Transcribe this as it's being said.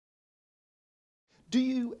Do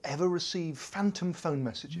you ever receive phantom phone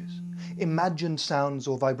messages, imagined sounds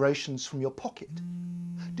or vibrations from your pocket?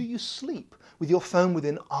 Do you sleep with your phone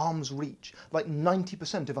within arm's reach, like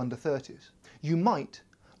 90% of under-30s? You might,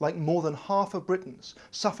 like more than half of Britons,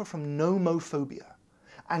 suffer from nomophobia,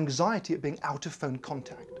 anxiety at being out of phone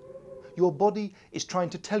contact. Your body is trying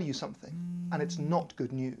to tell you something, and it's not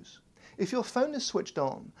good news. If your phone is switched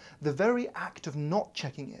on, the very act of not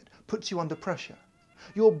checking it puts you under pressure.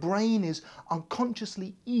 Your brain is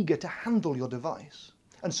unconsciously eager to handle your device,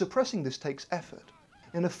 and suppressing this takes effort.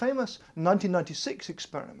 In a famous 1996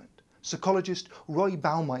 experiment, psychologist Roy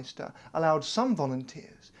Baumeister allowed some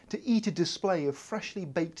volunteers to eat a display of freshly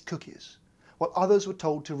baked cookies, while others were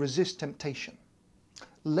told to resist temptation.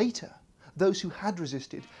 Later, those who had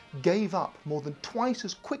resisted gave up more than twice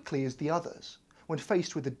as quickly as the others when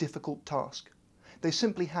faced with a difficult task. They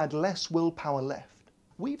simply had less willpower left.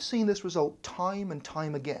 We've seen this result time and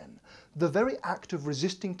time again. The very act of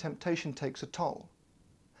resisting temptation takes a toll.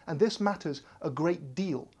 And this matters a great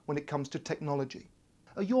deal when it comes to technology.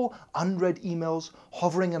 Are your unread emails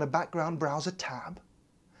hovering in a background browser tab?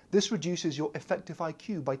 This reduces your effective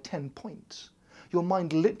IQ by 10 points. Your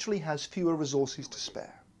mind literally has fewer resources to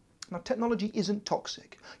spare. Now, technology isn't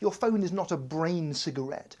toxic. Your phone is not a brain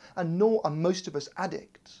cigarette, and nor are most of us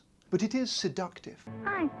addicts. But it is seductive.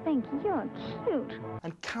 I think you're cute.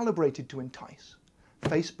 And calibrated to entice.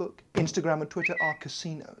 Facebook, Instagram and Twitter are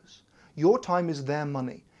casinos. Your time is their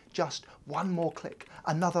money. Just one more click,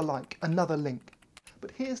 another like, another link.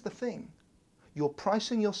 But here's the thing. You're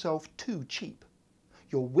pricing yourself too cheap.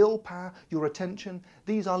 Your willpower, your attention,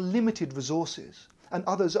 these are limited resources, and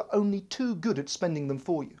others are only too good at spending them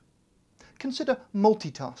for you. Consider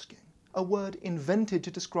multitasking, a word invented to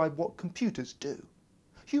describe what computers do.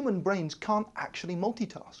 Human brains can't actually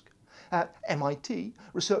multitask. At MIT,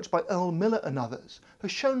 research by Earl Miller and others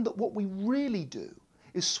has shown that what we really do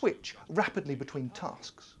is switch rapidly between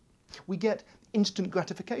tasks. We get instant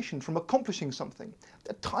gratification from accomplishing something,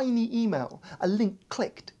 a tiny email, a link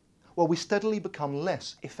clicked, while we steadily become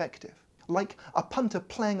less effective. Like a punter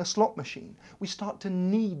playing a slot machine, we start to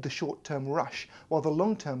need the short-term rush while the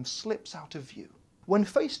long-term slips out of view. When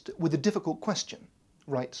faced with a difficult question,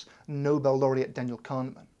 writes Nobel laureate Daniel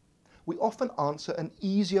Kahneman, we often answer an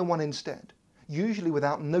easier one instead, usually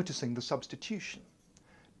without noticing the substitution.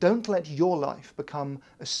 Don't let your life become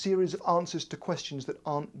a series of answers to questions that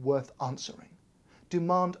aren't worth answering.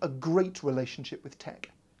 Demand a great relationship with tech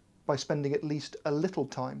by spending at least a little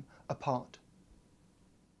time apart.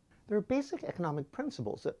 There are basic economic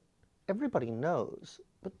principles that everybody knows,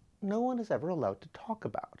 but no one is ever allowed to talk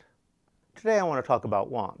about. Today I want to talk about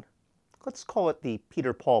one. Let's call it the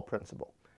Peter-Paul principle.